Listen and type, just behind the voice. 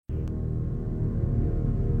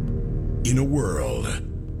In a world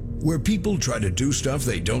where people try to do stuff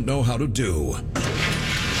they don't know how to do,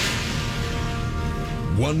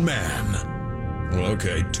 one man,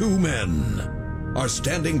 okay, two men, are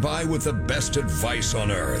standing by with the best advice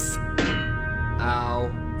on earth.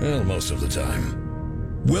 Ow. Well, most of the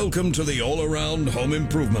time. Welcome to the All-Around Home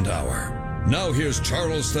Improvement Hour. Now here's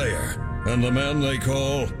Charles Thayer and the man they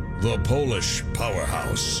call the Polish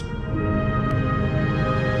Powerhouse.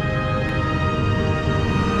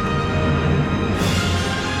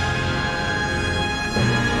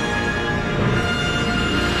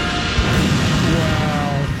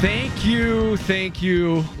 Thank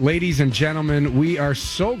you, ladies and gentlemen. We are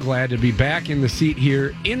so glad to be back in the seat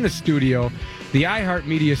here in the studio, the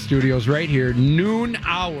iHeartMedia studios right here, noon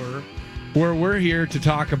hour, where we're here to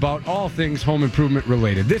talk about all things home improvement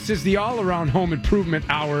related. This is the All-Around Home Improvement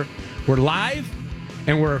Hour. We're live,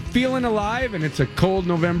 and we're feeling alive, and it's a cold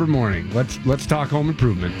November morning. Let's talk home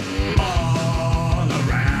improvement. All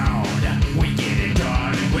around, we get it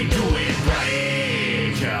done, and we do it right.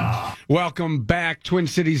 Welcome back, Twin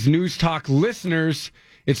Cities News Talk listeners.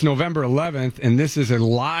 It's November 11th, and this is a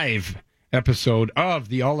live episode of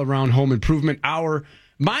the All-Around Home Improvement Hour.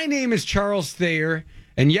 My name is Charles Thayer,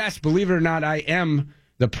 and yes, believe it or not, I am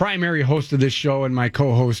the primary host of this show, and my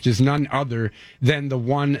co-host is none other than the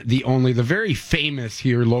one, the only, the very famous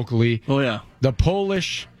here locally. Oh, yeah. The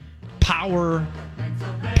Polish Power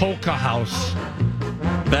Polka House.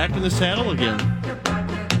 Back in the saddle again.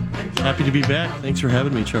 Happy to be back. Thanks for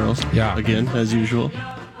having me, Charles. Yeah. Again, as usual.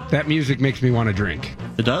 That music makes me want to drink.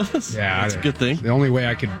 It does? Yeah. That's a good thing. The only way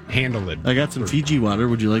I could handle it. I got some Fiji water.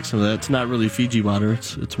 Would you like some of that? It's not really Fiji water.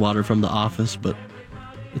 It's water from the office, but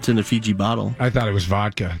it's in a Fiji bottle. I thought it was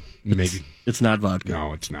vodka, maybe. It's not vodka.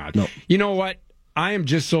 No, it's not. No. You know what? I am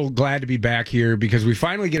just so glad to be back here because we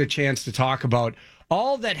finally get a chance to talk about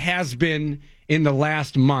all that has been in the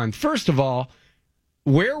last month. First of all,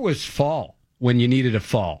 where was fall when you needed a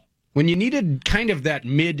fall? When you needed kind of that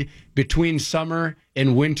mid between summer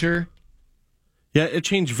and winter? Yeah, it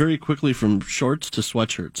changed very quickly from shorts to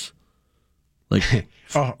sweatshirts. Like,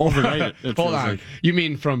 overnight. It Hold feels on. like. You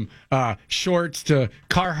mean from shorts to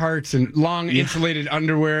Carhartts and long insulated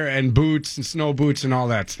underwear and boots and snow boots and all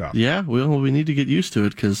that stuff? Yeah, well, we need to get used to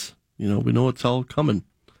it because, we know it's all coming.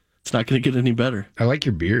 It's not going to get any better. I like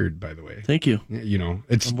your beard, by the way. Thank you. I'm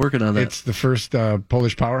working on that. It's the first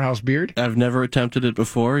Polish Powerhouse beard. I've never attempted it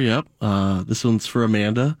before. Yep. This one's for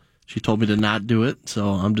Amanda. She told me to not do it, so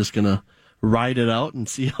I'm just going to ride it out and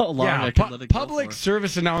see how long I can let it go Public for.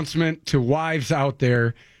 service announcement to wives out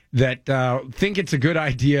there that think it's a good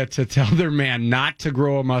idea to tell their man not to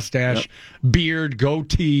grow a mustache, beard,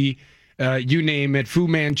 goatee, you name it, Fu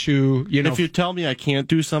Manchu. If you tell me I can't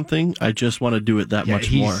do something, I just want to do it that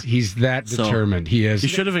much more. He's that determined. He is. You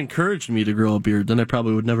should have encouraged me to grow a beard. Then I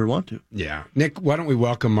probably would never want to. Yeah. Nick, why don't we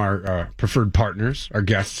welcome our preferred partners, our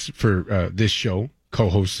guests for this show,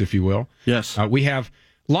 co-hosts, if you will. Yes. We have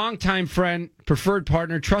longtime friend, preferred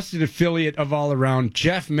partner, trusted affiliate of All Around,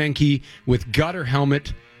 Jeff Menke with Gutter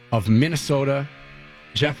Helmet of Minnesota.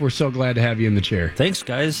 Jeff, we're so glad to have you in the chair. Thanks,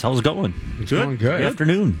 guys. How's it going? It's going good. Good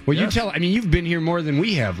afternoon. Well, you've been here more than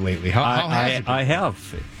we have lately. How has it been? I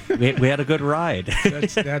have. We had a good ride.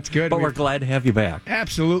 That's good. But we're glad to have you back.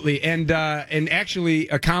 Absolutely. And actually,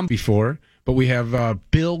 a com before, but we have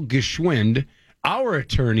Bill Geschwind, our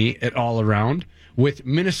attorney at All Around, with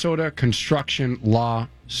Minnesota Construction Law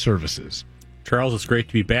Services. Charles, it's great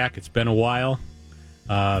to be back. It's been a while.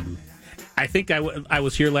 I think I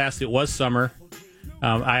was here last. It was summer.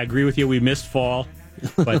 I agree with you. We missed fall.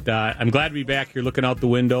 But I'm glad to be back here looking out the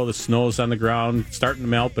window. The snow's on the ground, starting to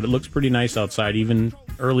melt, but it looks pretty nice outside, even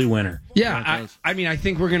early winter. Yeah, I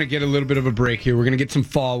think we're going to get a little bit of a break here. We're going to get some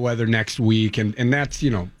fall weather next week, and that's,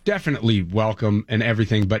 definitely welcome and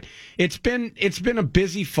everything. But it's been a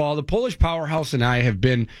busy fall. The Polish Powerhouse and I have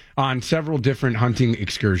been on several different hunting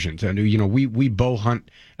excursions. And, we bow hunt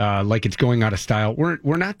like it's going out of style.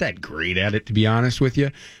 We're not that great at it, to be honest with you,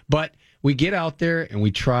 but we get out there and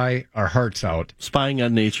we try our hearts out. Spying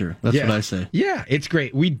on nature. That's what I say. Yeah, it's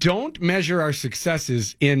great. We don't measure our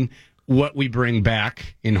successes in what we bring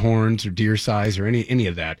back in horns or deer size or any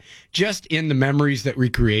of that. Just in the memories that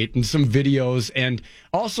we create and some videos and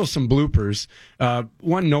also some bloopers.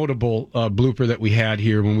 One notable blooper that we had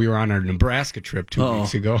here when we were on our Nebraska trip 2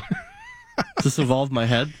 weeks ago. Does this involve my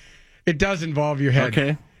head? It does involve your head.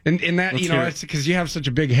 Okay. And that, it's because you have such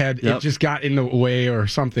a big head, It just got in the way or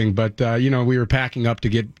something. But, we were packing up to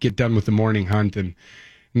get done with the morning hunt, and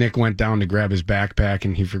Nick went down to grab his backpack,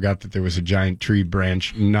 and he forgot that there was a giant tree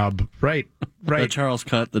branch nub right. That Charles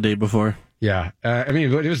cut the day before. Yeah. I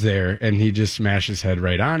mean, it was there, and he just smashed his head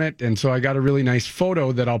right on it. And so I got a really nice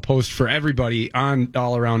photo that I'll post for everybody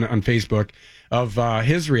all around on Facebook of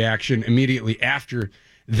his reaction immediately after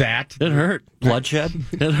that. It hurt. Bloodshed?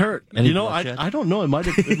 It hurt. Any I don't know. It might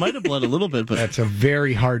have bled a little bit, but That's a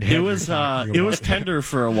very hard head. it was tender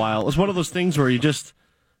for a while. It was one of those things where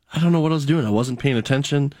I don't know what I was doing. I wasn't paying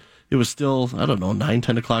attention. It was still, 9,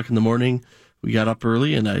 10 o'clock in the morning. We got up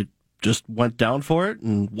early, and I just went down for it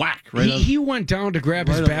and whack. He went down to grab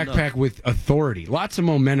his right on the backpack with authority. Lots of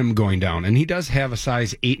momentum going down. And he does have a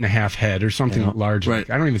size 8.5 head or something large. Right.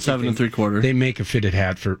 I don't even 7 think 3/4. they make a fitted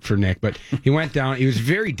hat for Nick. But he went down. He was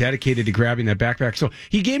very dedicated to grabbing that backpack. So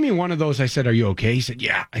he gave me one of those. I said, "Are you okay?" He said,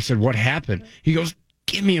 "Yeah." I said, "What happened?" He goes,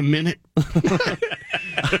 "Give me a minute."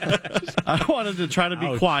 I wanted to try to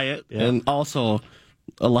be quiet, and also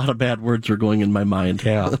a lot of bad words were going in my mind.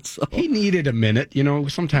 Yeah. So, He needed a minute.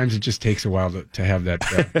 Sometimes it just takes a while to have that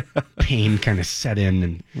pain kind of set in.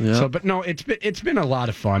 And so, but no, it's been a lot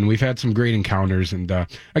of fun. We've had some great encounters. And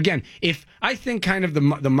again, if I think kind of the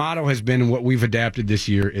motto has been what we've adapted this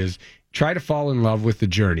year is try to fall in love with the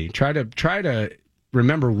journey. Try to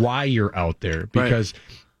remember why you're out there, because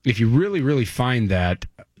if you really, really find that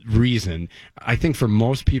reason, I think for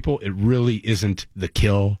most people, it really isn't the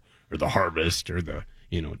kill or the harvest or the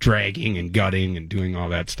dragging and gutting and doing all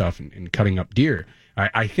that stuff and cutting up deer.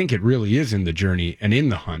 I think it really is in the journey and in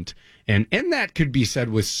the hunt. And that could be said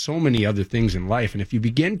with so many other things in life. And if you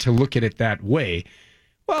begin to look at it that way,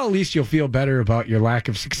 well, at least you'll feel better about your lack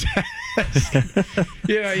of success.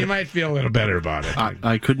 You might feel a little better about it.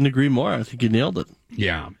 I couldn't agree more. I think you nailed it.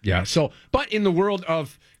 Yeah. So, but in the world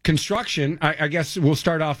of construction, I guess we'll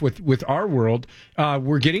start off with our world.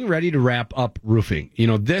 We're getting ready to wrap up roofing.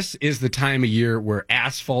 This is the time of year where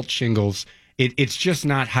asphalt shingles, it's just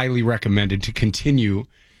not highly recommended to continue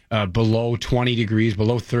below 20 degrees,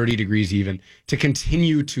 below 30 degrees even, to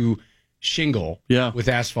continue to shingle with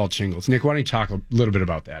asphalt shingles. Nick, why don't you talk a little bit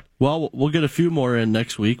about that? Well, we'll get a few more in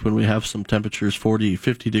next week when we have some temperatures 40,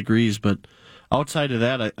 50 degrees. But outside of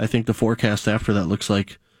that, I think the forecast after that looks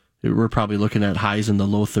like we're probably looking at highs in the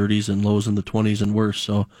low 30s and lows in the 20s and worse.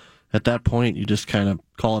 So at that point, you just kind of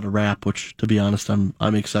call it a wrap, which, to be honest, I'm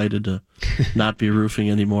excited to not be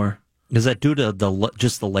roofing anymore. Is that due to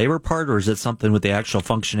just the labor part, or is it something with the actual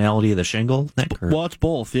functionality of the shingle, Nick? Or? Well, it's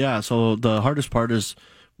both, yeah. So the hardest part is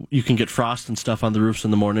you can get frost and stuff on the roofs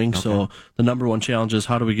in the morning. Okay. So the number one challenge is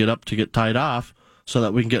how do we get up to get tied off so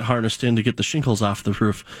that we can get harnessed in to get the shingles off the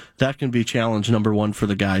roof. That can be challenge number one for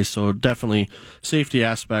the guys. So definitely safety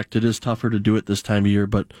aspect. It is tougher to do it this time of year.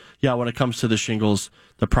 But yeah, when it comes to the shingles,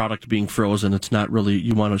 the product being frozen, it's not really,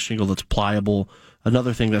 you want a shingle that's pliable.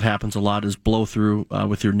 Another thing that happens a lot is blow through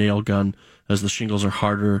with your nail gun. As the shingles are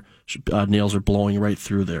harder, nails are blowing right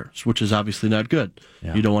through there, which is obviously not good.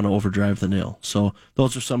 Yeah. You don't want to overdrive the nail. So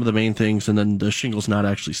those are some of the main things. And then the shingles not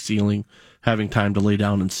actually sealing, having time to lay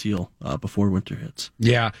down and seal before winter hits.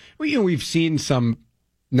 Yeah. Well, we've seen some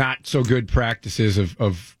not so good practices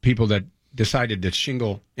of people that decided to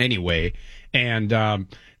shingle anyway. And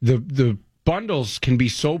the bundles can be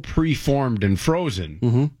so preformed and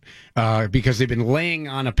frozen because they've been laying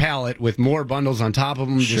on a pallet with more bundles on top of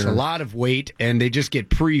them, just a lot of weight, and they just get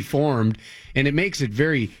preformed, and it makes it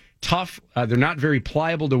very tough. They're not very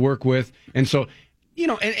pliable to work with, and so,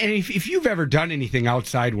 and if you've ever done anything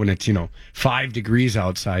outside when it's 5 degrees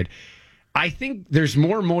outside, I think there's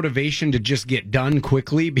more motivation to just get done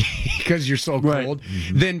quickly because you're so cold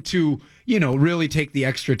than to really take the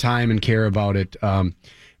extra time and care about it.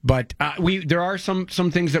 But there are some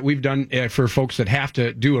things that we've done for folks that have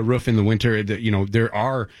to do a roof in the winter. That there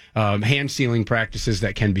are hand sealing practices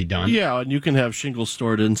that can be done. Yeah, and you can have shingles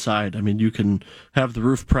stored inside. I mean, you can have the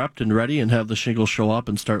roof prepped and ready, and have the shingles show up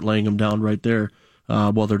and start laying them down right there.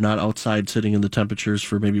 While they're not outside sitting in the temperatures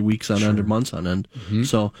for maybe weeks on end or months on end.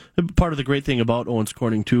 So part of the great thing about Owens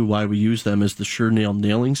Corning, too, why we use them is the Sure Nail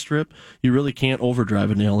nailing strip. You really can't overdrive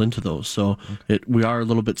a nail into those. So we are a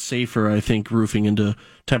little bit safer, I think, roofing into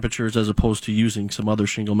temperatures as opposed to using some other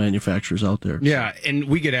shingle manufacturers out there. Yeah, and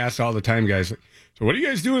we get asked all the time, guys, so what do you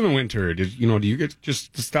guys do in the winter? Do you get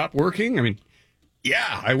just to stop working? I mean,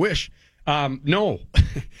 yeah, I wish. No.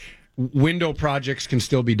 Window projects can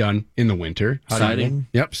still be done in the winter. Siding?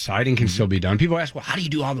 Siding can still be done. People ask, well, how do you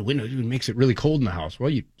do all the windows? It makes it really cold in the house. Well,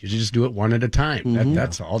 you just do it one at a time.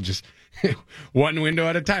 That's all. Just one window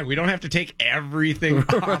at a time. We don't have to take everything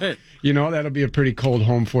off. Right. That'll be a pretty cold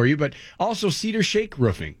home for you. But also cedar shake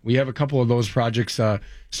roofing. We have a couple of those projects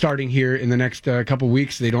starting here in the next couple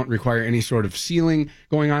weeks. They don't require any sort of sealing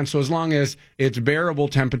going on. So as long as it's bearable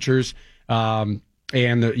temperatures,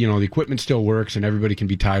 and the equipment still works and everybody can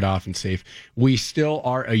be tied off and safe, we still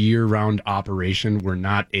are a year-round operation. We're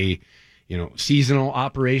not a seasonal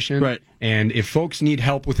operation. Right. And if folks need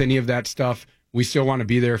help with any of that stuff, we still want to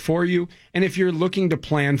be there for you. And if you're looking to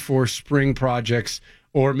plan for spring projects,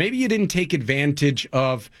 or maybe you didn't take advantage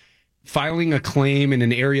of filing a claim in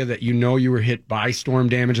an area that you were hit by storm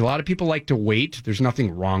damage, a lot of people like to wait. There's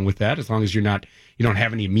nothing wrong with that, as long as you don't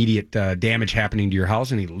have any immediate damage happening to your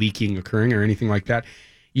house, any leaking occurring or anything like that.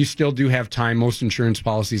 You still do have time. Most insurance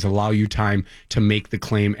policies allow you time to make the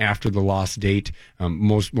claim after the loss date.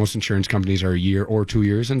 Most insurance companies are a year or 2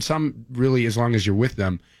 years, and some really, as long as you're with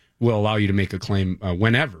them, will allow you to make a claim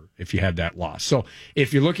whenever if you had that loss. So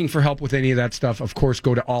if you're looking for help with any of that stuff, of course,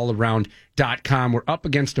 go to allaround.com. We're up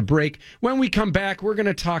against a break. When we come back, we're going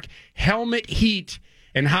to talk helmet heat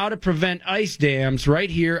and how to prevent ice dams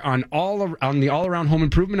right here on the All Around Home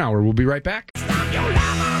Improvement Hour. We'll be right back.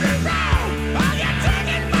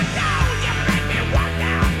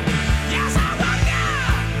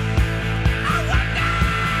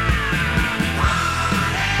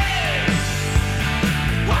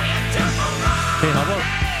 Hey, how about?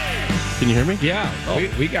 Can you hear me? Yeah,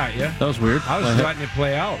 we got you. That was weird. I was letting it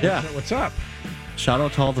play out. Yeah. What's up? Shout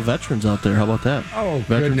out to all the veterans out there. How about that? Oh, Veterans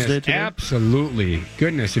Day goodness. today? Absolutely.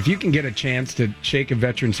 Goodness. If you can get a chance to shake a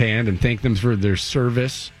veteran's hand and thank them for their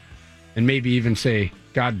service and maybe even say,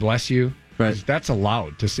 God bless you. Right. That's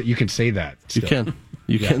allowed to say. You can say that. You still. can.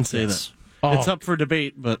 You can say that. Oh. It's up for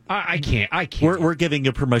debate, but I can't. We're giving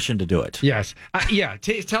you permission to do it. Yes.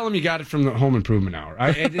 Tell them you got it from the Home Improvement Hour.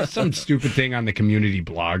 It's some stupid thing on the community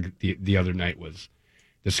blog the other night was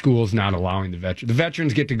the schools not allowing the veterans. The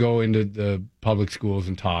veterans get to go into the public schools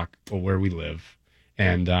and talk where we live.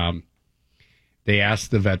 And they asked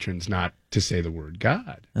the veterans not to say the word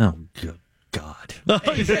God. Oh, good God.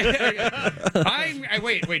 Wait,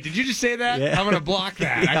 did you just say that? Yeah. I'm going to block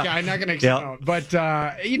that. Yeah. I'm not going to Yeah. But,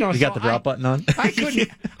 You got the drop button on? I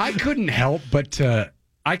couldn't help but to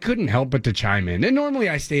chime in. And normally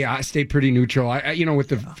I stay pretty neutral. I with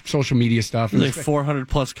the social media stuff. like 400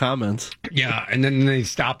 plus comments. Yeah, and then they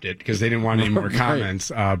stopped it because they didn't want any more comments.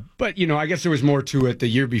 But I guess there was more to it. The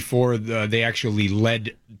year before, they actually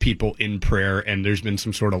led people in prayer, and there's been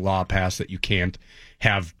some sort of law passed that you can't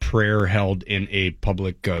have prayer held in a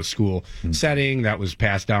public school setting. That was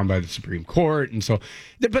passed down by the Supreme Court, and so.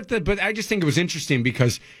 But I just think it was interesting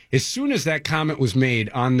because as soon as that comment was made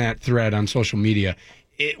on that thread on social media,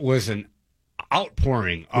 it was an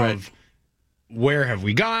outpouring of where have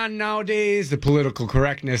we gone nowadays? The political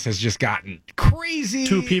correctness has just gotten crazy.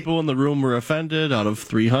 2 people in the room were offended out of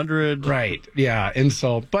 300. Right. Yeah. And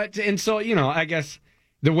so, I guess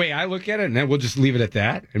the way I look at it, and then we'll just leave it at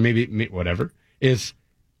that, and maybe whatever, is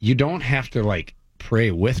you don't have to pray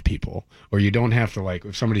with people, or you don't have to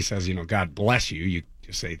if somebody says, God bless you, you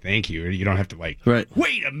just say thank you. You don't have to wait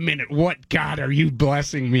a minute, what God are you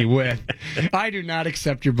blessing me with? I do not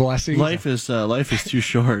accept your blessings. Life is too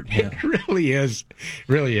short. Yeah. It really is.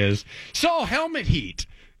 Really is. So helmet heat.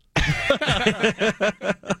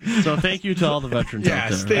 So thank you to all the veterans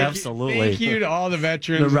out there. Absolutely. Thank you to all the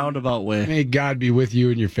veterans. In a roundabout way. May God be with you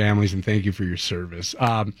and your families, and thank you for your service.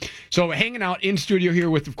 So hanging out in studio here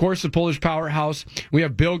with, of course, the Polish Powerhouse, we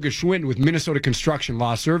have Bill Geschwind with Minnesota Construction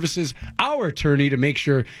Law Services, our attorney, to make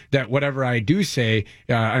sure that whatever I do say,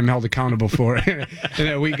 I'm held accountable for, and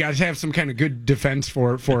that we guys have some kind of good defense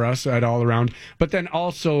for us at All Around. But then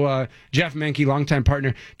also Jeff Menke, longtime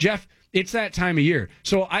partner. Jeff, it's that time of year.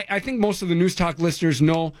 So I think most of the News Talk listeners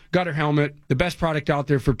know Gutter Helmet, the best product out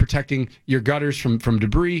there for protecting your gutters from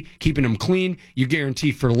debris, keeping them clean. You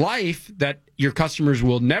guarantee for life that your customers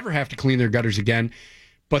will never have to clean their gutters again.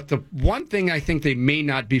 But the one thing I think they may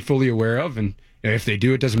not be fully aware of, and if they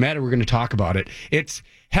do, it doesn't matter, we're going to talk about it. It's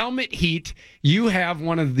helmet heat. You have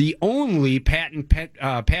one of the only patent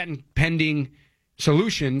pending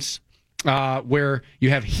solutions where you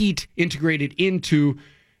have heat integrated into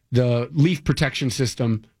the leaf protection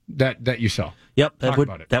system that you sell. Yep,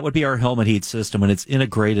 that would be our helmet heat system, and it's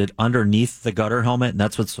integrated underneath the gutter helmet, and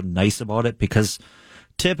that's what's so nice about it, because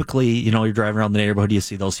typically, you're driving around the neighborhood, you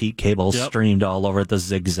see those heat cables streamed all over at the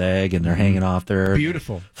zigzag, and they're hanging off there.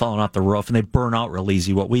 Beautiful. Falling off the roof, and they burn out real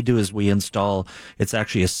easy. What we do is we install, it's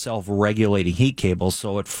actually a self-regulating heat cable,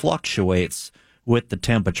 so it fluctuates with the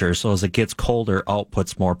temperature. So as it gets colder,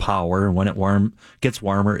 outputs more power, and when it gets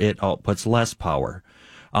warmer, it outputs less power.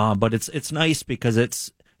 But it's nice because it's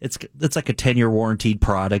like a 10-year warranted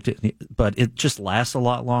product, but it just lasts a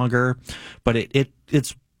lot longer. But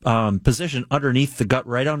it's positioned underneath the gut,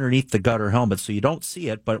 right underneath the gutter helmet, so you don't see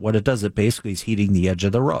it. But what it does, it basically is heating the edge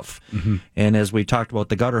of the roof. Mm-hmm. And as we talked about,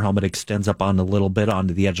 the gutter helmet extends up on a little bit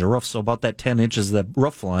onto the edge of the roof. So about that 10 inches of the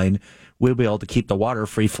roof line, we'll be able to keep the water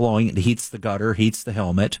free flowing. It heats the gutter, heats the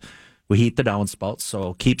helmet. We heat the downspouts, so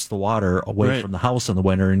it keeps the water away from the house in the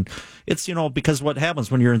winter. And it's, because what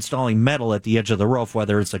happens when you're installing metal at the edge of the roof,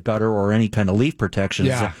 whether it's a gutter or any kind of leaf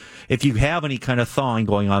protection, if you have any kind of thawing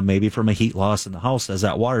going on, maybe from a heat loss in the house, as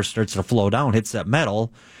that water starts to flow down, hits that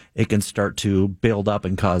metal, it can start to build up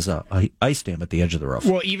and cause a ice dam at the edge of the roof.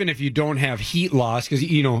 Well, even if you don't have heat loss, because,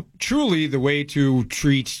 truly the way to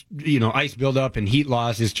treat, ice buildup and heat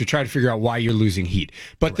loss is to try to figure out why you're losing heat.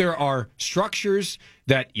 But there are structures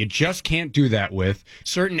that you just can't do that with,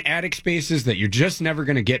 certain attic spaces that you're just never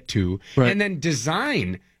going to get to, and then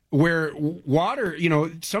design where water,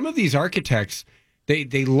 some of these architects,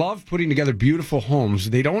 they love putting together beautiful homes.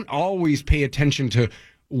 They don't always pay attention to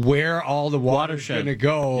where all the water's going to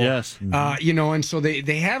go. Yes. And so they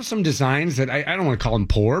have some designs that I don't want to call them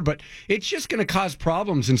poor, but it's just going to cause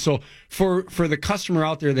problems. And so for the customer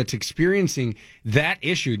out there that's experiencing that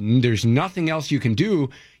issue, there's nothing else you can do.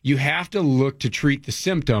 You have to look to treat the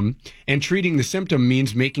symptom, and treating the symptom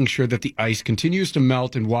means making sure that the ice continues to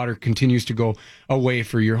melt and water continues to go away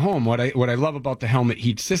for your home. What I love about the Helmet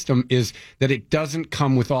Heat system is that it doesn't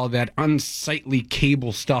come with all that unsightly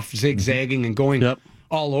cable stuff zigzagging and going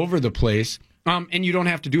all over the place. And you don't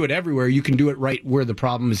have to do it everywhere. You can do it right where the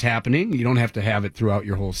problem is happening. You don't have to have it throughout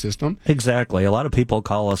your whole system. Exactly. A lot of people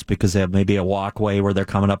call us because they have maybe a walkway where they're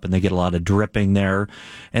coming up and they get a lot of dripping there.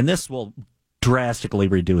 And this will drastically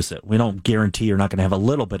reduce it. We don't guarantee you're not going to have a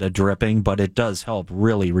little bit of dripping, but it does help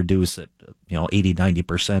really reduce it,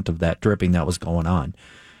 80-90% of that dripping that was going on.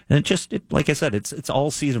 And like I said, it's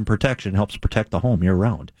all season protection, helps protect the home year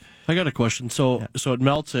round. I got a question. So it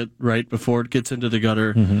melts it right before it gets into the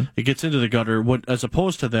gutter. Mm-hmm. It gets into the gutter. What, as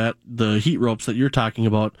opposed to that, the heat ropes that you're talking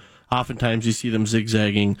about, oftentimes you see them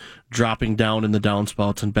zigzagging, dropping down in the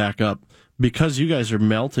downspouts and back up. Because you guys are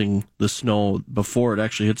melting the snow before it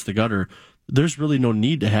actually hits the gutter, there's really no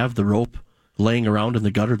need to have the rope laying around in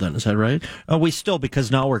the gutter then, is that right?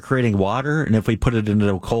 Because now we're creating water, and if we put it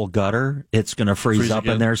into a cold gutter, it's going to freeze up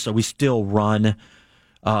again in there, so we still run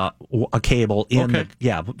a cable in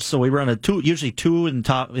so we run usually two in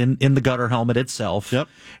the gutter helmet itself,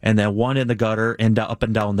 and then one in the gutter and up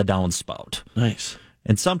and down the downspout. Nice.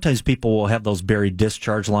 And sometimes people will have those buried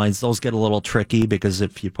discharge lines. Those get a little tricky because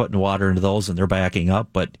if you're putting water into those and they're backing up,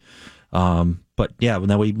 but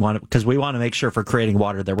then we want to make sure for creating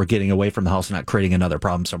water that we're getting away from the house and not creating another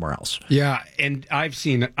problem somewhere else. Yeah, and I've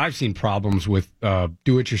seen problems with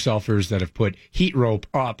do-it-yourselfers that have put heat rope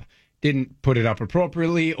up, didn't put it up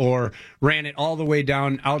appropriately, or ran it all the way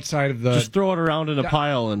down outside of the... Just throw it around in a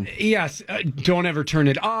pile and... Yes, don't ever turn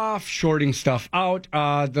it off, shorting stuff out.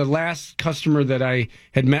 The last customer that I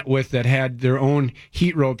had met with that had their own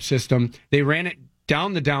heat rope system, they ran it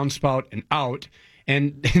down the downspout and out,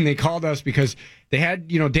 and they called us because they had,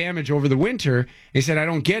 damage over the winter. They said, I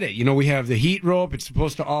don't get it. We have the heat rope. It's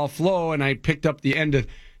supposed to all flow. And I picked up the end of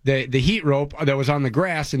the heat rope that was on the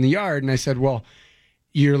grass in the yard. And I said, well,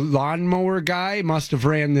 your lawnmower guy must have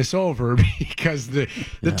ran this over because the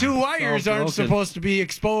two wires aren't supposed to be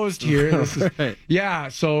exposed here. This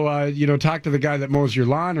is, so talk to the guy that mows your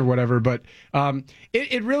lawn or whatever. But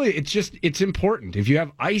it's important if you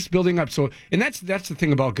have ice building up. So, and that's the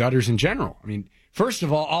thing about gutters in general. I mean, first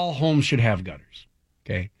of all homes should have gutters.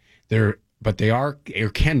 Okay, but they are or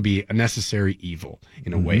can be a necessary evil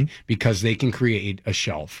in a way because they can create a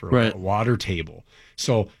shelf or a water table.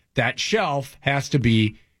 So that shelf has to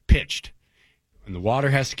be pitched, and the water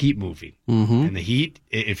has to keep moving. Mm-hmm. And the heat,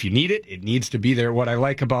 if you need it, it needs to be there. What I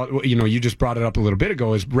like about, you just brought it up a little bit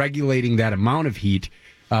ago, is regulating that amount of heat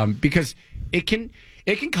because it can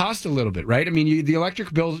cost a little bit, right? I mean, the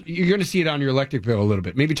electric bill, you're going to see it on your electric bill a little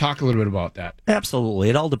bit. Maybe talk a little bit about that. Absolutely.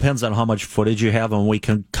 It all depends on how much footage you have, and we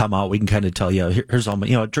can come out, we can kind of tell you, here's how much,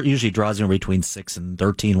 it usually draws in between 6 and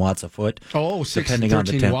 13 watts a foot. Oh, 6 and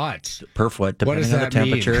 13 watts. Per foot, depending on the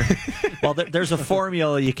temperature. Well, there's a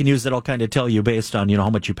formula you can use that'll kind of tell you based on, how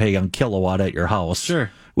much you pay on kilowatt at your house. Sure.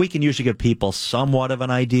 We can usually give people somewhat of an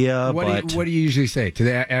idea. What do you usually say to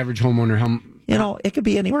the average homeowner? It could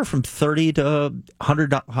be anywhere from $30 to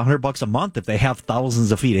 $100 a month if they have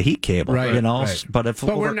thousands of feet of heat cable. Right. Right. But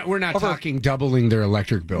we're not talking doubling their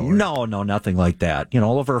electric bill. Right? No, nothing like that.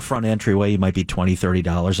 Over a front entryway, you might be $20,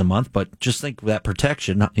 $30 a month. But just think of that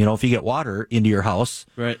protection. If you get water into your house,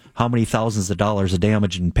 how many thousands of dollars of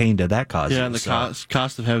damage and pain did that cause? Yeah, and the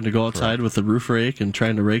cost of having to go outside with the roof rake and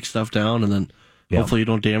trying to rake stuff down and then Yeah. Hopefully you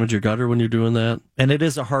don't damage your gutter when you're doing that. And it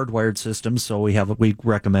is a hardwired system, so we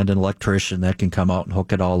recommend an electrician that can come out and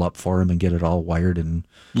hook it all up for him and get it all wired. And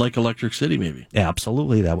Like Electric City, maybe. yeah,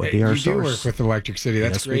 absolutely, that would be our You do source. work with Electric City.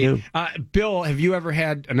 That's Yes, we great. do. Bill, have you ever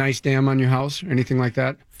had an ice dam on your house or anything like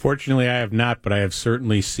that? Fortunately, I have not, but I have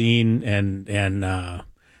certainly seen and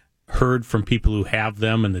heard from people who have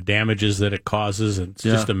them and the damages that it causes. And it's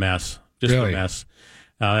just a mess. Just Really? a mess.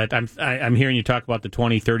 I'm hearing you talk about the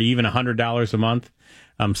 $20, $30, even $100 a month.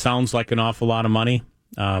 Sounds like an awful lot of money.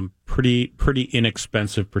 Pretty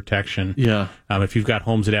inexpensive protection. Yeah. If you've got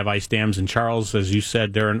homes that have ice dams, and Charles, as you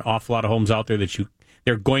said, there are an awful lot of homes out there that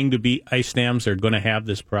they're going to be ice dams. They're going to have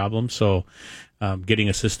this problem. So getting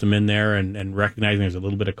a system in there and recognizing there's a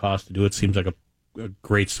little bit of cost to do it seems like a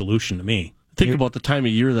great solution to me. Think about the time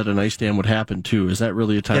of year that an ice dam would happen, too. Is that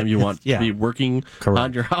really a time you want Yeah. to be working Correct.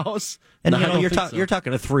 on your house? And No, I don't you're think so. you're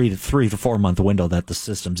talking a 3 to 4 month window that the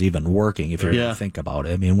system's even working. If you Yeah. really think about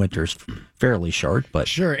it, I mean, winter's fairly short, but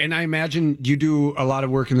Sure. And I imagine you do a lot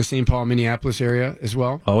of work in the St. Paul, Minneapolis area as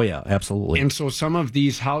well. oh yeah, absolutely. And so some of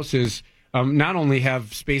these houses not only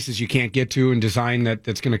have spaces you can't get to and design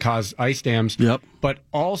that's going to cause ice dams, Yep. but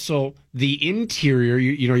also the interior.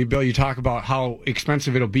 Bill, you talk about how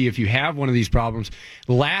expensive it'll be if you have one of these problems.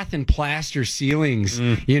 Lath and plaster ceilings,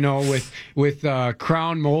 with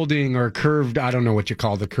crown molding or curved. I don't know what you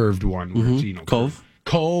call the curved one. Where it's, Cove.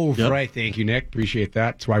 Cove, Yep. right? Thank you, Nick. Appreciate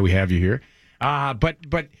that. That's why we have you here. But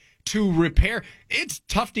to repair, it's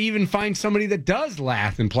tough to even find somebody that does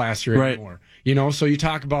lath and plaster Right. anymore. So you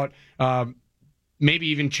talk about maybe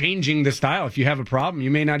even changing the style. If you have a problem,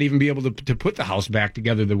 you may not even be able to put the house back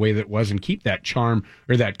together the way that it was and keep that charm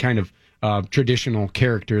or that kind of traditional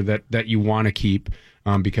character that you want to keep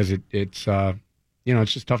because it's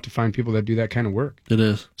just tough to find people that do that kind of work. It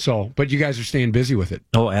is. So, but you guys are staying busy with it.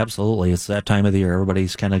 Oh, absolutely. It's that time of the year.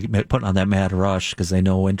 Everybody's kind of putting on that mad rush because they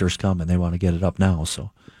know winter's coming. They want to get it up now.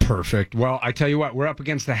 So Perfect. Well, I tell you what, we're up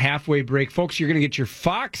against the halfway break. Folks, you're going to get your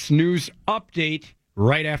Fox News update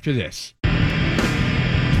right after this.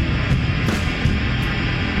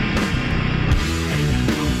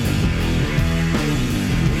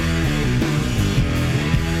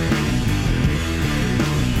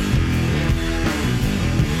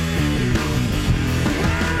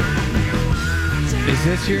 Is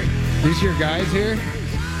these your guys here?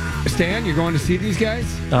 Stan, you're going to see these guys?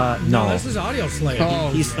 no, This is Audio Slave. Oh,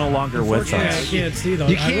 he's no longer with Unfortunately, I us. can't see those.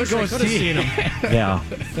 You I can't wish go I could have see seen them. Yeah,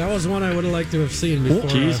 That was one I would have liked to have seen before.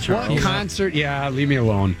 Jeez, Charles. what concert? Yeah, leave me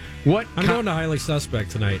alone. What? I'm going to Highly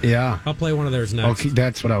Suspect tonight. Yeah. I'll play one of theirs next. Okay,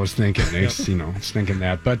 that's what I was thinking. I was thinking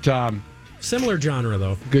that. But Similar genre,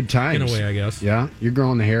 though. good times. In a way, I guess. Yeah, you're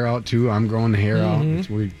growing the hair out too. I'm growing the hair out. It's,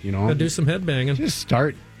 Gotta do some headbanging. just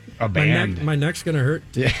start a My, band. my neck's going to hurt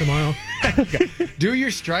tomorrow. Do your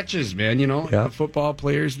stretches, man. Yeah. The football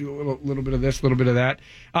players do a little bit of this, a little bit of that.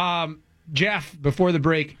 Jeff, before the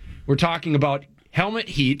break, we're talking about helmet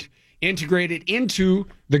heat integrated into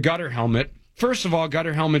the gutter helmet. First of all,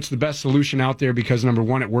 gutter helmet's the best solution out there because, number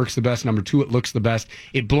one, it works the best. Number two, it looks the best.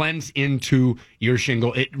 It blends into your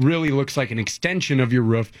shingle. It really looks like an extension of your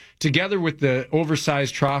roof. Together with the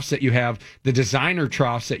oversized troughs that you have, the designer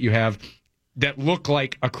troughs that you have that look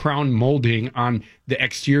like a crown molding on the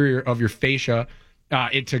exterior of your fascia.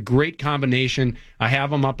 It's a great combination. I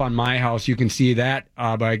have them up on my house. You can see that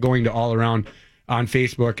by going to All Around on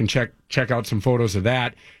Facebook and check out some photos of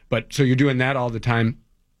that. But so you're doing that all the time.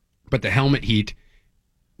 But the helmet heat,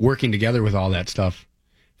 working together with all that stuff,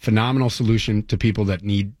 phenomenal solution to people that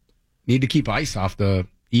need to keep ice off the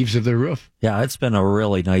eaves of their roof. yeah, it's been a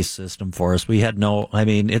really nice system for us. We had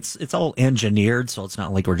it's all engineered, so it's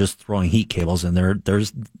not like we're just throwing heat cables in there.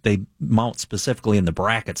 They mount specifically in the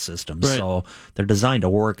bracket system, Right. so they're designed to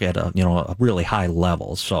work at a really high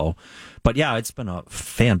level. So, but yeah, it's been a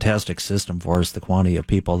fantastic system for us. The quantity of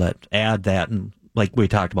people that add that, and like we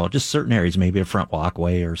talked about, just certain areas, maybe a front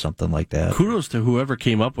walkway or something like that. Kudos to whoever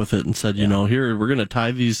came up with it and said, here, we're going to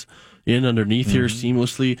tie these in underneath here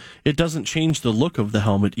seamlessly. It doesn't change the look of the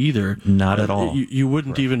helmet either. Not at all. You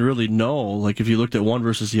wouldn't even really know. Like if you looked at one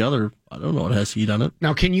versus the other, I don't know, it has heat on it.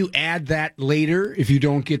 Now, can you add that later if you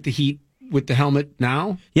don't get the heat with the helmet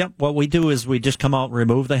now? Yep. What we do is we just come out and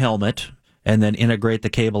remove the helmet and then integrate the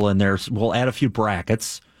cable in there. We'll add a few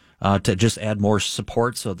brackets to just add more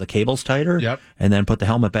support so the cable's tighter. Yep. And then put the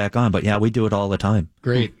helmet back on. But yeah, we do it all the time.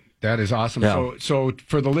 Great. That is awesome. Yeah. So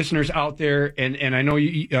for the listeners out there, and I know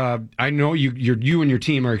you and your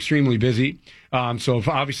team are extremely busy. So if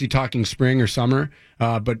obviously talking spring or summer,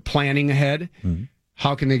 but planning ahead,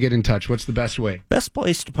 how can they get in touch? What's the best way? Best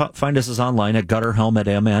place to find us is online at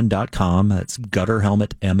gutterhelmetmn.com. That's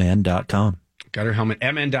gutterhelmetmn.com.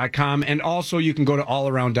 GutterHelmetMN.com. And also you can go to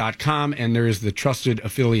allaround.com and there is the Trusted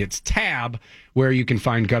Affiliates tab where you can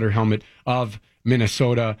find Gutter Helmet of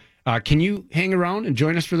Minnesota. Can you hang around and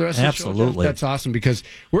join us for the rest of the show? Absolutely. That's awesome because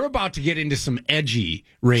we're about to get into some edgy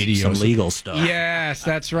radio. Some legal stuff. Yes,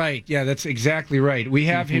 that's right. Yeah, that's exactly right. We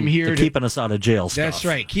have him here. Keeping us out of jail stuff. That's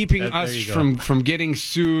right. Keeping us from getting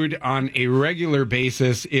sued on a regular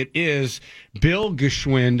basis. It is Bill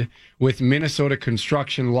Geschwind with Minnesota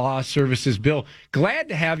Construction Law Services. Bill, glad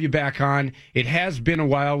to have you back on. It has been a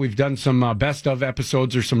while. We've done some best of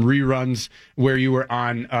episodes or some reruns where you were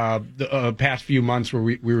on the past few months where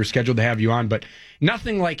we were scheduled to have you on, but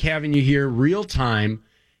nothing like having you here real time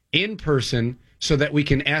in person so that we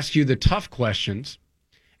can ask you the tough questions.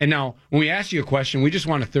 And now, when we ask you a question, we just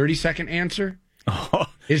want a 30-second answer.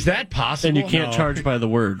 Is that possible? And you can't charge by the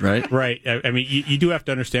word, right? Right. I mean, you do have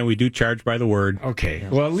to understand we do charge by the word. Okay.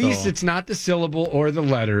 Well, at least it's not the syllable or the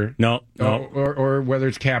letter. No. Or whether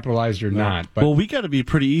it's capitalized or not. But Well, we got to be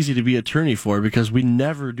pretty easy to be attorney for because we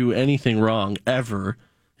never do anything wrong ever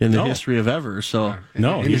in the history of ever. So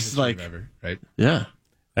No, he's like, right? yeah.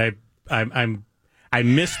 I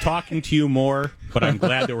miss talking to you more, but I'm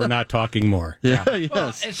glad that we're not talking more. Yeah, Well,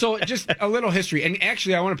 yes. so just a little history. And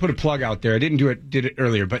actually, I want to put a plug out there. I did it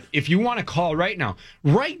earlier. But if you want to call right now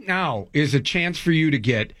is a chance for you to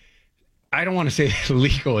get, I don't want to say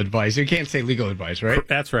legal advice. You can't say legal advice, right?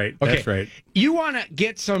 That's right. Okay. That's right. You want to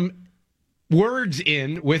get some words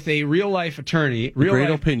in with a real life attorney. Great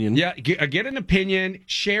opinion. Yeah, get an opinion,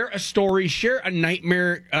 share a story, share a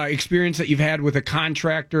nightmare experience that you've had with a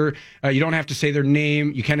contractor. You don't have to say their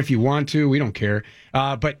name. You can if you want to. We don't care.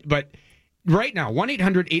 But right now,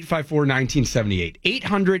 1-800-854-1978.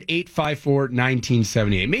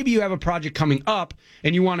 800-854-1978. Maybe you have a project coming up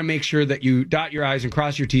and you want to make sure that you dot your I's and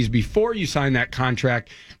cross your T's before you sign that contract.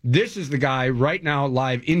 This is the guy right now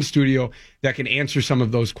live in studio that can answer some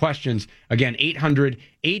of those questions. Again,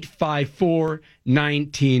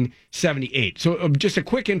 800-854-1978. So just a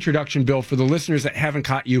quick introduction, Bill, for the listeners that haven't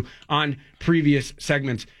caught you on previous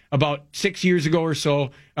segments. About 6 years ago or so,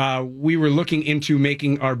 we were looking into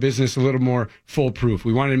making our business a little more foolproof.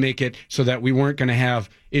 We wanted to make it so that we weren't going to have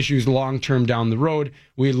issues long-term down the road.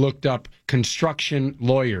 We looked up construction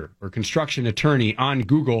lawyer or construction attorney on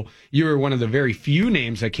Google. You were one of the very few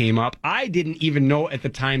names that came up. I didn't even know at the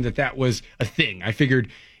time that was a thing. I figured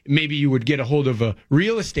maybe you would get a hold of a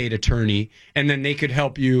real estate attorney and then they could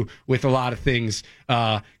help you with a lot of things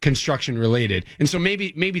construction related. And so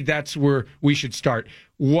maybe that's where we should start.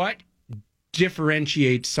 What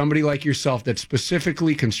differentiates somebody like yourself that's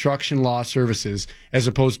specifically construction law services as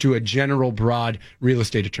opposed to a general broad real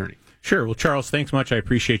estate attorney? Sure. Well, Charles, thanks much. I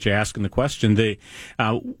appreciate you asking the question.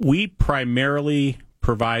 We primarily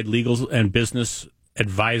provide legal and business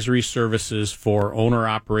advisory services for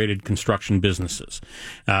owner-operated construction businesses.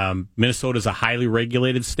 Minnesota is a highly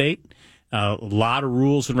regulated state. A lot of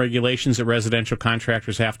rules and regulations that residential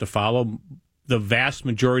contractors have to follow. The vast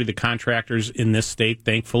majority of the contractors in this state,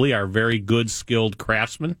 thankfully, are very good, skilled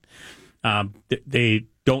craftsmen. They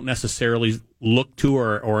don't necessarily look to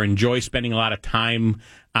or enjoy spending a lot of time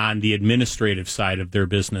on the administrative side of their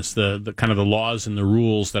business, the kind of the laws and the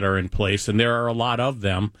rules that are in place, and there are a lot of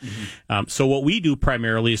them. Mm-hmm. So what we do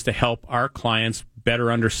primarily is to help our clients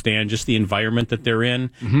better understand just the environment that they're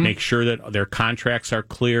in, make sure that their contracts are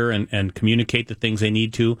clear and communicate the things they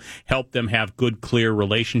need to, help them have good, clear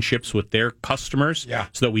relationships with their customers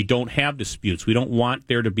so that we don't have disputes. We don't want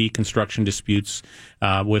there to be construction disputes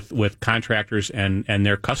with contractors and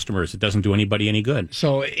their customers. It doesn't do anybody any good.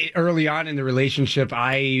 So early on in the relationship,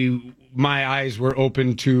 my eyes were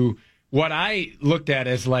open to what I looked at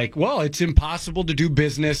as like, well, it's impossible to do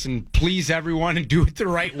business and please everyone and do it the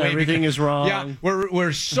right way. Everything is wrong. Yeah,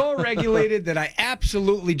 we're so regulated that I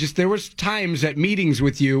absolutely there was times at meetings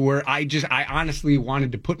with you where I honestly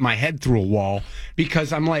wanted to put my head through a wall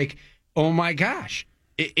because I'm like, oh my gosh,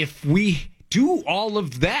 if we do all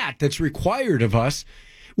of that's required of us,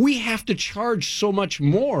 we have to charge so much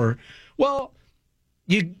more. Well,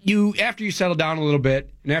 you after you settle down a little bit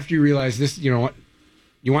and after you realize this, you know what?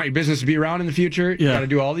 You want your business to be around in the future? You got to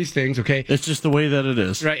do all these things, okay? It's just the way that it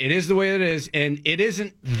is. Right, it is the way it is, and it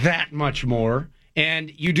isn't that much more.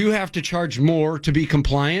 And you do have to charge more to be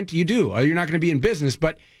compliant. You do. You're not going to be in business,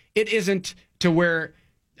 but it isn't to where,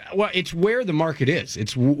 well, it's where the market is.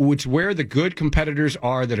 It's where the good competitors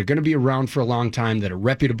are that are going to be around for a long time, that are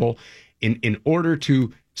reputable in order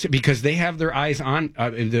to, because they have their eyes on,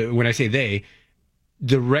 when I say they,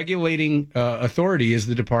 the regulating authority is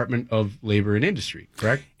the Department of Labor and Industry,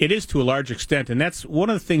 correct? It is to a large extent, and that's one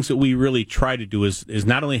of the things that we really try to do is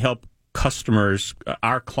not only help customers,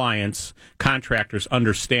 our clients, contractors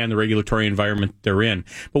understand the regulatory environment they're in.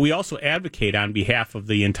 But we also advocate on behalf of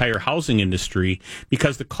the entire housing industry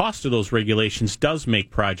because the cost of those regulations does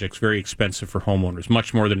make projects very expensive for homeowners,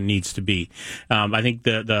 much more than it needs to be. I think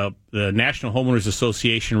the National Homeowners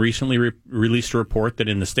Association recently released a report that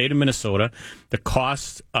in the state of Minnesota, the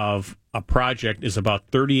cost of a project is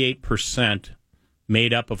about 38%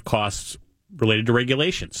 made up of costs related to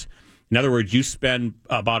regulations. In other words, you spend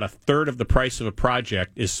about a third of the price of a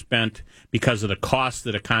project is spent because of the cost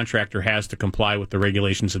that a contractor has to comply with the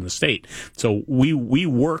regulations in the state. So we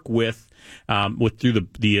work with through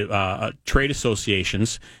the trade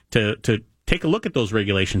associations to take a look at those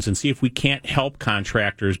regulations and see if we can't help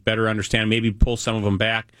contractors better understand, maybe pull some of them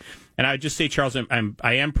back. And I would just say, Charles,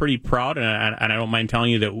 I am pretty proud, and I don't mind telling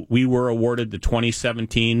you that we were awarded the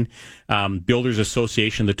 2017 Builders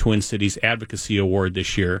Association, the Twin Cities Advocacy Award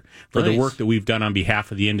this year for the work that we've done on behalf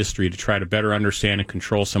of the industry to try to better understand and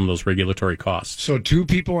control some of those regulatory costs. So 2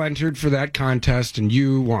 people entered for that contest, and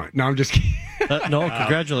you won. No, I'm just kidding. No,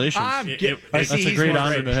 congratulations. That's a great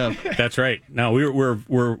honor to have. That's right. No,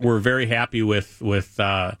 we're very happy with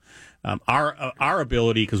our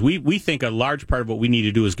ability, because we think a large part of what we need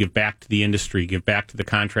to do is give back to the industry, give back to the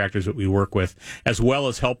contractors that we work with, as well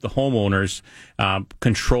as help the homeowners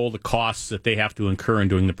control the costs that they have to incur in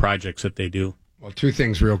doing the projects that they do. Well, 2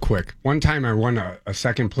 things real quick. One time I won a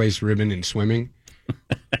second place ribbon in swimming,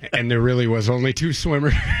 and there really was only 2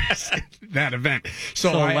 swimmers at that event.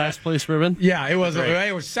 So last place ribbon? Yeah, it was. Right.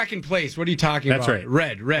 It was second place. What are you talking That's about?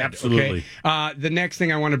 right. Red. Absolutely. Okay? The next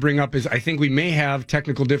thing I want to bring up is I think we may have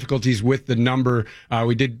technical difficulties with the number.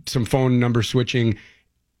 We did some phone number switching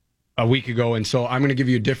a week ago, and so I'm going to give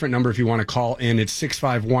you a different number if you want to call in. It's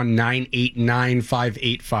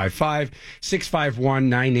 651-989-5855,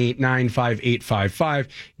 651-989-5855.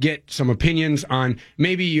 Get some opinions on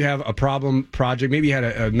maybe you have a problem project, maybe you had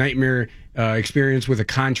a nightmare experience with a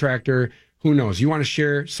contractor. Who knows? You want to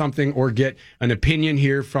share something or get an opinion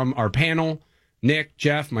here from our panel, Nick,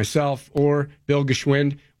 Jeff, myself, or Bill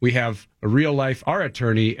Geschwind. We have our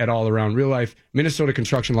attorney at All Around Real Life, Minnesota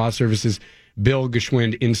Construction Law Services, Bill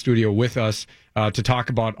Geschwind, in studio with us to talk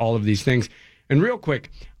about all of these things. And real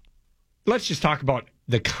quick, let's just talk about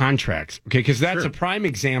the contracts, okay? Because that's a prime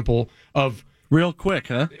example of... Real quick,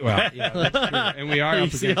 huh? Well, yeah, that's true. And we are You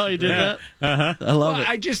up see against how you it. did that? Uh-huh. I love it.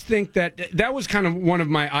 I just think that was kind of one of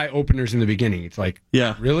my eye-openers in the beginning. It's like,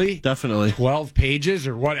 Yeah, really? definitely. 12 pages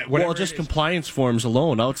or whatever Well, just it is. compliance forms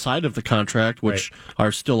alone outside of the contract, which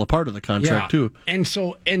are still a part of the contract, too. And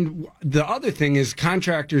the other thing is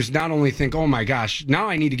contractors not only think, oh my gosh, now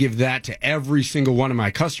I need to give that to every single one of my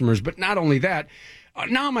customers, but not only that,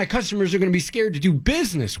 now my customers are going to be scared to do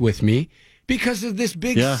business with me because of this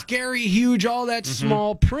big, scary, huge, all that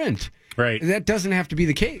small print. Right. That doesn't have to be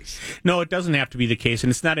the case. No, it doesn't have to be the case,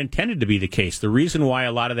 and it's not intended to be the case. The reason why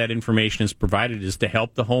a lot of that information is provided is to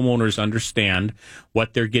help the homeowners understand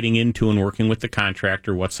what they're getting into and working with the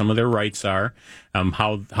contractor, what some of their rights are,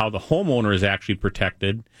 how the homeowner is actually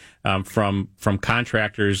protected from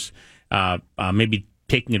contractors maybe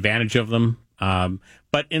taking advantage of them.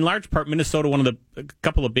 But in large part, Minnesota, a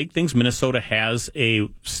couple of big things, Minnesota has a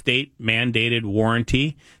state-mandated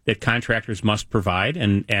warranty that contractors must provide,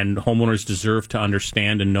 and homeowners deserve to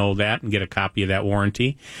understand and know that and get a copy of that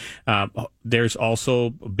warranty. There's also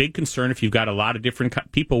a big concern if you've got a lot of different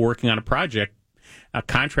people working on a project.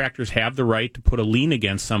 Contractors have the right to put a lien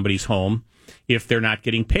against somebody's home if they're not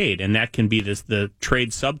getting paid, and that can be the trade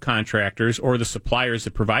subcontractors or the suppliers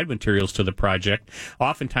that provide materials to the project.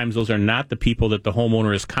 Oftentimes, those are not the people that the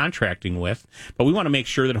homeowner is contracting with, but we want to make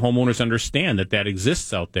sure that homeowners understand that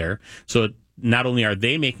exists out there, so not only are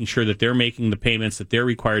they making sure that they're making the payments that they're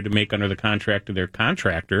required to make under the contract to their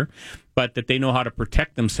contractor, but that they know how to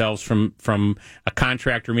protect themselves from a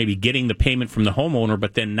contractor maybe getting the payment from the homeowner,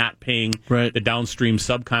 but then not paying the downstream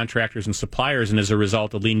subcontractors and suppliers, and as a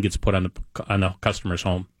result, a lien gets put on the customer's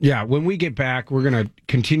home. Yeah, when we get back, we're going to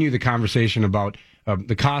continue the conversation about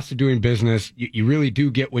the cost of doing business. You really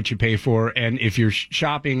do get what you pay for, and if you're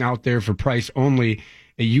shopping out there for price only,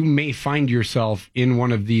 you may find yourself in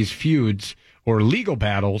one of these feuds or legal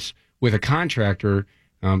battles with a contractor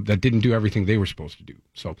that didn't do everything they were supposed to do.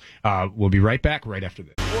 So we'll be right back right after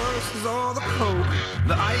this. Worse is all the coke,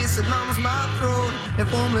 the ice that numbs my throat,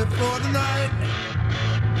 if only for the night.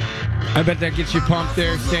 I bet that gets you pumped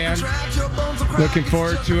there, Stan. Looking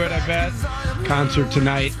forward to it, I bet. Concert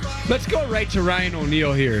tonight. Let's go right to Ryan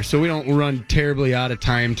O'Neill here so we don't run terribly out of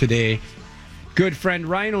time today. Good friend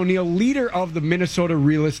Ryan O'Neill, leader of the Minnesota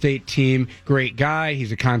real estate team. Great guy.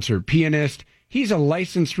 He's a concert pianist. He's a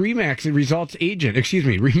licensed Remax Results agent. Excuse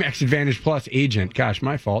me, Remax Advantage Plus agent. Gosh,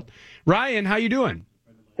 my fault. Ryan, how you doing?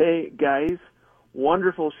 Hey, guys.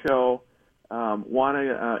 Wonderful show. Want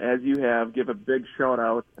to, as you have, give a big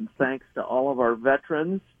shout-out and thanks to all of our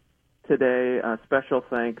veterans today. Special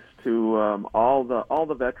thanks to all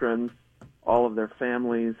the veterans, all of their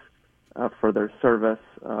families for their service.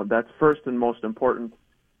 That's first and most important.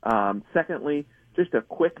 Secondly, just a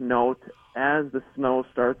quick note, as the snow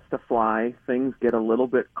starts to fly, things get a little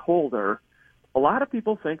bit colder. A lot of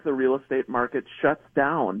people think the real estate market shuts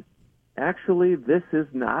down. Actually, this is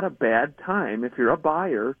not a bad time if you're a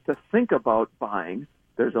buyer to think about buying.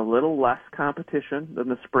 There's a little less competition than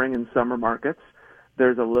the spring and summer markets.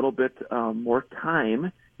 There's a little bit more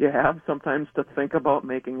time you have sometimes to think about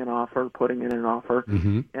making an offer, putting in an offer,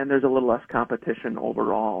 and there's a little less competition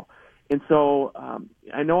overall. And so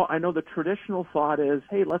I know the traditional thought is,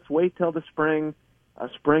 hey, let's wait till the spring.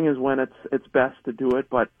 Spring is when it's best to do it.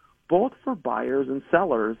 But both for buyers and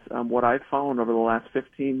sellers, what I've found over the last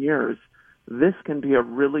 15 years, this can be a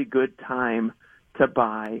really good time to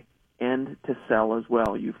buy and to sell as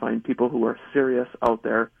well. You find people who are serious out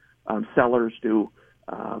there, sellers do,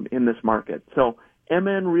 in this market. So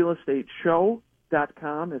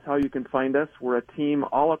mnrealestateshow.com is how you can find us. We're a team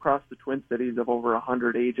all across the Twin Cities of over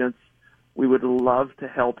 100 agents. We would love to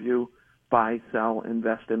help you buy, sell,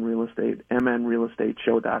 invest in real estate.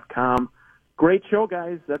 mnrealestateshow.com. Great show,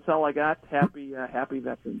 guys. That's all I got. Happy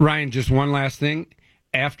Veterans. Ryan, just one last thing.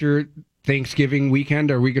 After Thanksgiving weekend,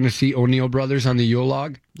 are we going to see O'Neill Brothers on the Yule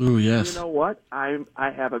log? Ooh, yes. You know what? I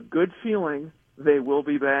have a good feeling they will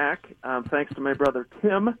be back, thanks to my brother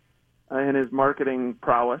Tim and his marketing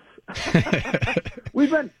prowess.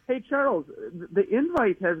 Hey, Charles, the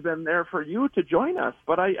invite has been there for you to join us,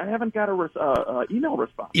 but I haven't got a email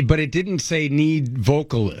response. But it didn't say need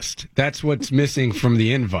vocalist. That's what's missing from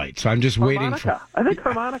the invite. So I'm just waiting for... I think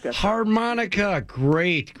harmonica. Harmonica.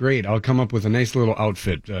 Great. I'll come up with a nice little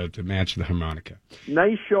outfit to match the harmonica.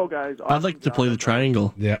 Nice show, guys. Awesome I'd like to play the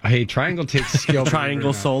triangle. Yeah. Hey, triangle takes skill.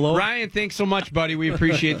 Triangle solo. Ryan, thanks so much, buddy. We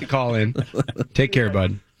appreciate the call in. Take care,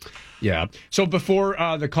 bud. Yeah. So before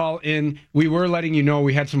the call in, we were letting you know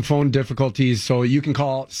we had some phone difficulties. So you can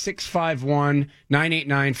call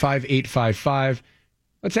 651-989-5855.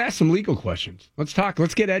 Let's ask some legal questions. Let's talk.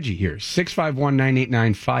 Let's get edgy here.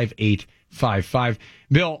 651-989-5855.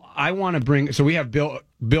 Bill, I want to bring... So we have Bill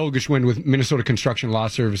Geschwind with Minnesota Construction Law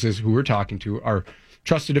Services, who we're talking to, our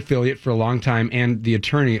trusted affiliate for a long time and the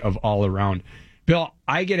attorney of All Around. Bill,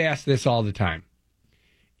 I get asked this all the time.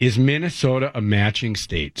 Is Minnesota a matching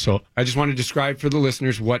state? So I just want to describe for the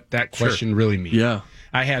listeners what that question really means. Yeah.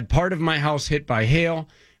 I had part of my house hit by hail.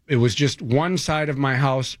 It was just one side of my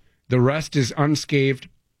house. The rest is unscathed.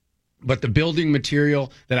 But the building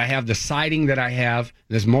material that I have, the siding that I have,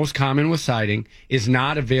 that's most common with siding, is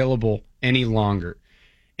not available any longer.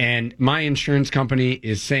 And my insurance company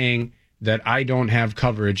is saying that I don't have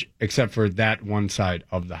coverage except for that one side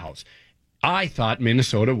of the house. I thought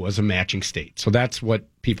Minnesota was a matching state. So that's what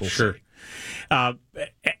people say.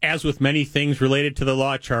 As with many things related to the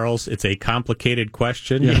law, Charles, it's a complicated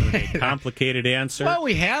question, a complicated answer. Well,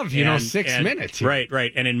 we have, 6 minutes here.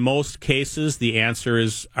 Right. And in most cases, the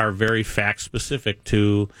answers are very fact-specific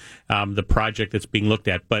to the project that's being looked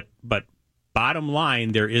at. But bottom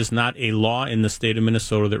line, there is not a law in the state of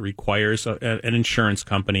Minnesota that requires an insurance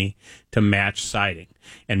company to match siding.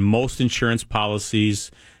 And most insurance policies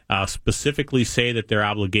specifically say that their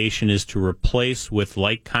obligation is to replace with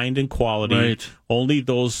like kind and quality only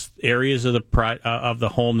those areas of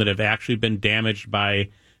the home that have actually been damaged by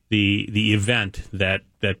the event that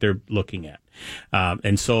they're looking at.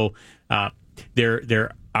 And so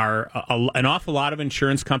there are an awful lot of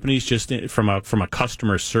insurance companies, just from a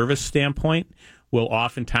customer service standpoint, will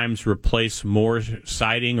oftentimes replace more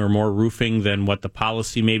siding or more roofing than what the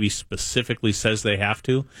policy maybe specifically says they have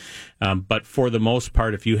to. But for the most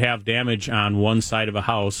part, if you have damage on one side of a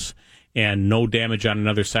house and no damage on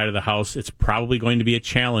another side of the house, it's probably going to be a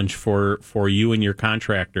challenge for you and your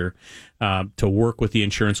contractor to work with the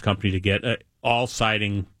insurance company to get all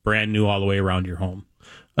siding brand new all the way around your home.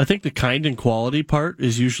 I think the kind and quality part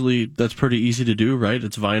is that's pretty easy to do, right?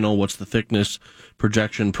 It's vinyl. What's the thickness,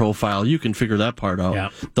 projection, profile? You can figure that part out.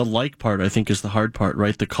 Yeah. The like part, I think, is the hard part,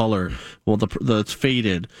 right? The color. Well, it's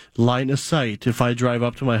faded. Line of sight. If I drive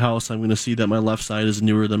up to my house, I'm going to see that my left side is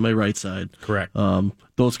newer than my right side. Correct.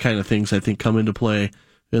 Those kind of things, I think, come into play.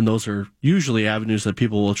 And those are usually avenues that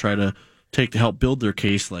people will try to take to help build their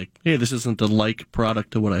case, like, hey, this isn't the like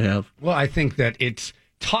product to what I have. Well, I think that it's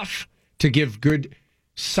tough to give good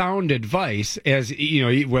sound advice, as you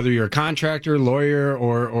know, whether you're a contractor, lawyer,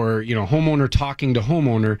 or you know, homeowner talking to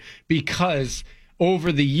homeowner, because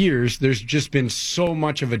over the years there's just been so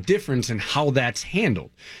much of a difference in how that's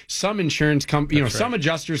handled. Some insurance companies, some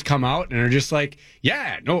adjusters come out and are just like,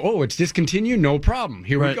 yeah, no, it's discontinued, no problem,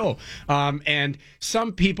 here we go. And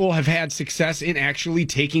some people have had success in actually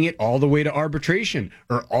taking it all the way to arbitration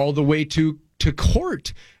or all the way to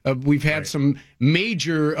court. We've had some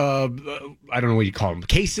major, I don't know what you call them,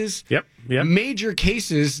 cases. Yep. Major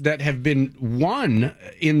cases that have been won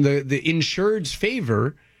in the insured's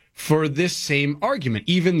favor for this same argument,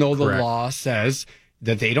 even though the law says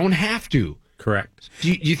that they don't have to. Correct.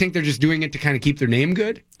 Do you think they're just doing it to kind of keep their name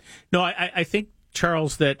good? No, I think,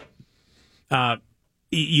 Charles, that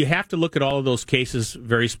you have to look at all of those cases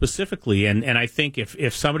very specifically. And I think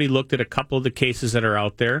if somebody looked at a couple of the cases that are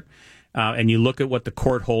out there, and you look at what the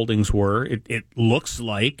court holdings were, it looks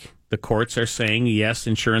like the courts are saying, yes,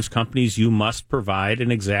 insurance companies, you must provide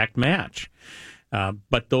an exact match.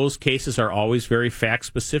 But those cases are always very fact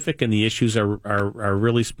specific, and the issues are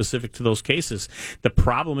really specific to those cases. The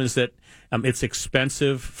problem is that it's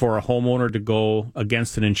expensive for a homeowner to go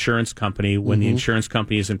against an insurance company when the insurance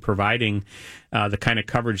company isn't providing the kind of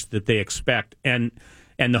coverage that they expect. And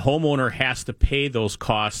the homeowner has to pay those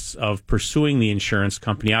costs of pursuing the insurance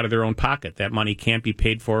company out of their own pocket. That money can't be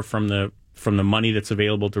paid for from the money that's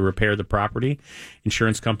available to repair the property.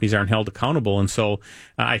 Insurance companies aren't held accountable, and so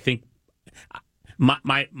I think.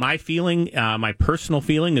 My feeling, my personal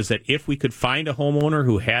feeling, is that if we could find a homeowner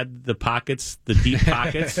who had the deep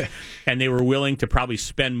pockets, and they were willing to probably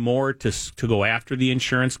spend more to go after the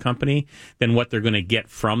insurance company than what they're going to get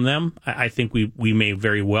from them, I think we may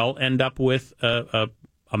very well end up with a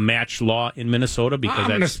match law in Minnesota, because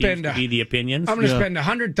that seems to be the opinions. I'm going to spend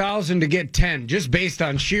 $100,000 to get 10, just based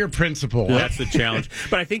on sheer principle. That's the challenge.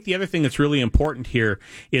 But I think the other thing that's really important here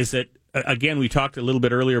is that, again, we talked a little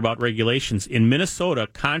bit earlier about regulations. In Minnesota,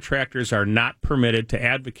 contractors are not permitted to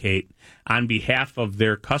advocate on behalf of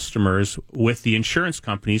their customers with the insurance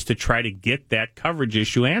companies to try to get that coverage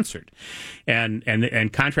issue answered.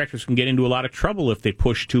 And contractors can get into a lot of trouble if they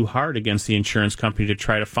push too hard against the insurance company to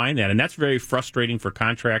try to find that. And that's very frustrating for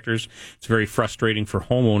contractors. It's very frustrating for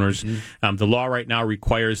homeowners. The law right now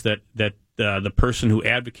requires that the person who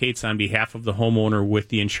advocates on behalf of the homeowner with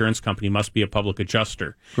the insurance company must be a public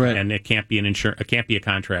adjuster, and it can't be it can't be a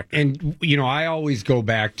contractor. And you know, I always go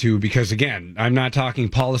back to, because again, I'm not talking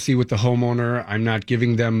policy with the homeowner, I'm not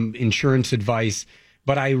giving them insurance advice,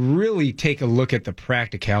 but I really take a look at the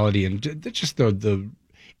practicality and just the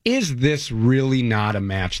is this really not a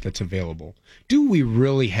match that's available? Do we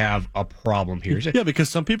really have a problem here? Yeah, because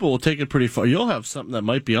some people will take it pretty far. You'll have something that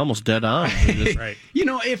might be almost dead on. Right. You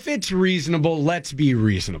know, if it's reasonable, let's be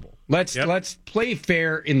reasonable. Let's play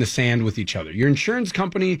fair in the sand with each other. Your insurance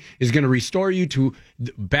company is going to restore you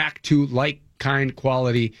back to like kind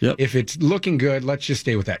quality. If it's looking good, let's just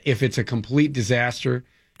stay with that. If it's a complete disaster,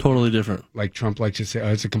 totally different. Like Trump likes to say,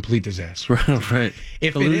 it's a complete disaster. Right.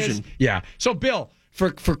 If Collusion. it is, So, Bill, for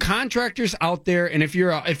contractors out there, and if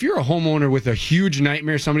you're a homeowner with a huge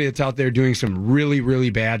nightmare, somebody that's out there doing some really, really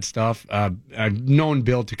bad stuff, I've known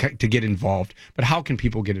Bill to get involved. But how can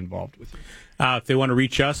people get involved with you? If they want to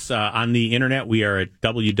reach us on the internet, we are at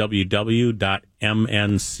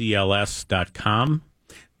www.mncls.com,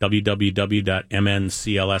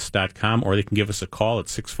 www.mncls.com, or they can give us a call at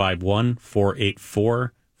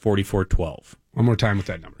 651-484-4412. One more time with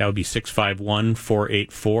that number. That would be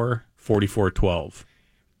 651-484-4412.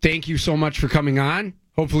 Thank you so much for coming on.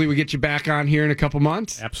 Hopefully we get you back on here in a couple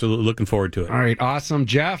months. Absolutely. Looking forward to it. All right. Awesome.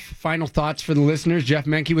 Jeff, final thoughts for the listeners. Jeff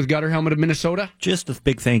Menke with Gutter Helmet of Minnesota. Just a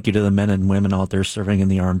big thank you to the men and women out there serving in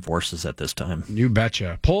the armed forces at this time. You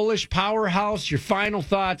betcha. Polish Powerhouse, your final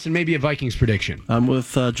thoughts and maybe a Vikings prediction. I'm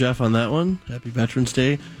with Jeff on that one. Happy Veterans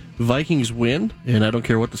Day. Vikings win, and I don't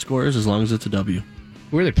care what the score is as long as it's a W.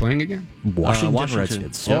 Who are they playing again? Washington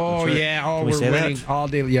Redskins. Yep, right. We're winning all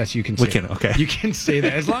day. Yes, you can say that. Okay. You can say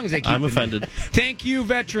that as long as they keep I'm offended. Thank you,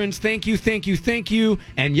 veterans. Thank you.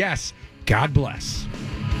 And yes, God bless.